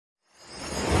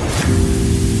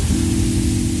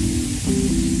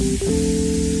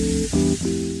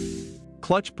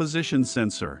Clutch position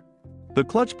sensor. The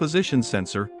clutch position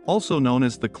sensor, also known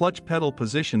as the clutch pedal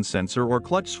position sensor or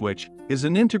clutch switch, is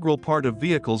an integral part of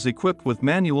vehicles equipped with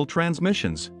manual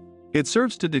transmissions. It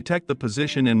serves to detect the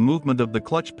position and movement of the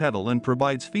clutch pedal and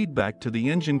provides feedback to the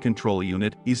engine control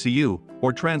unit (ECU)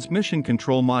 or transmission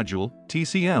control module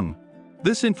 (TCM).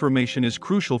 This information is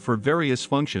crucial for various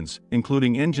functions,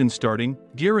 including engine starting,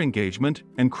 gear engagement,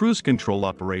 and cruise control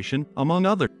operation, among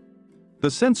others. The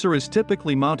sensor is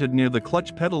typically mounted near the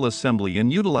clutch pedal assembly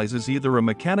and utilizes either a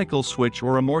mechanical switch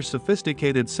or a more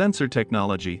sophisticated sensor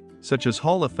technology, such as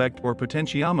Hall effect or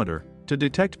potentiometer, to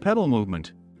detect pedal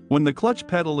movement. When the clutch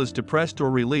pedal is depressed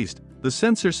or released, the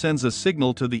sensor sends a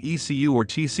signal to the ECU or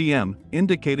TCM,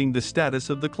 indicating the status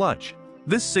of the clutch.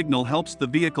 This signal helps the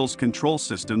vehicle's control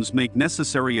systems make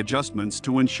necessary adjustments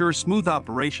to ensure smooth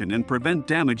operation and prevent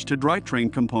damage to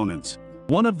drivetrain components.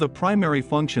 One of the primary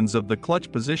functions of the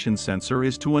clutch position sensor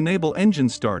is to enable engine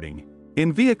starting.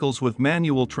 In vehicles with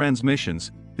manual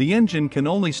transmissions, the engine can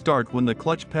only start when the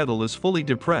clutch pedal is fully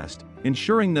depressed,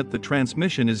 ensuring that the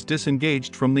transmission is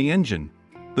disengaged from the engine.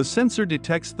 The sensor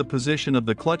detects the position of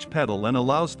the clutch pedal and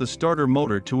allows the starter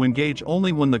motor to engage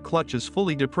only when the clutch is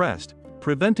fully depressed,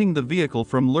 preventing the vehicle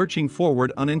from lurching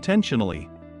forward unintentionally.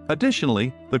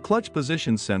 Additionally, the clutch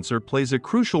position sensor plays a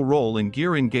crucial role in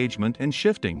gear engagement and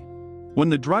shifting. When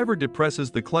the driver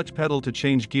depresses the clutch pedal to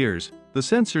change gears, the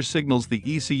sensor signals the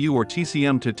ECU or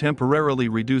TCM to temporarily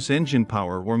reduce engine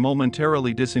power or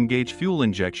momentarily disengage fuel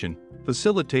injection,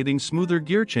 facilitating smoother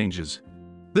gear changes.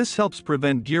 This helps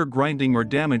prevent gear grinding or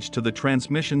damage to the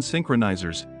transmission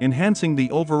synchronizers, enhancing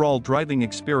the overall driving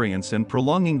experience and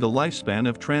prolonging the lifespan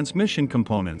of transmission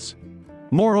components.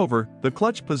 Moreover, the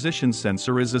clutch position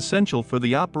sensor is essential for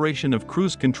the operation of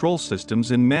cruise control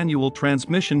systems in manual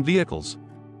transmission vehicles.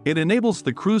 It enables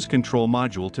the cruise control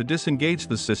module to disengage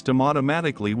the system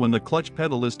automatically when the clutch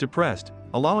pedal is depressed,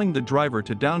 allowing the driver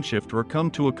to downshift or come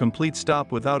to a complete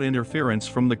stop without interference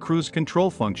from the cruise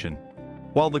control function.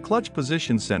 While the clutch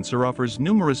position sensor offers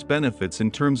numerous benefits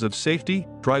in terms of safety,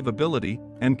 drivability,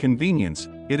 and convenience,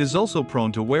 it is also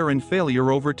prone to wear and failure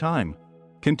over time.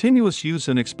 Continuous use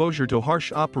and exposure to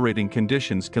harsh operating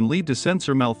conditions can lead to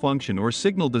sensor malfunction or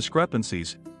signal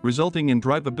discrepancies, resulting in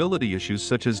drivability issues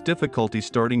such as difficulty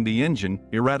starting the engine,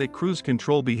 erratic cruise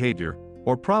control behavior,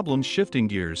 or problems shifting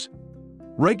gears.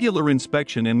 Regular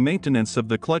inspection and maintenance of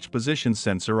the clutch position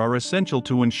sensor are essential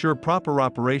to ensure proper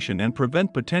operation and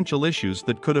prevent potential issues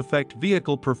that could affect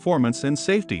vehicle performance and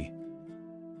safety.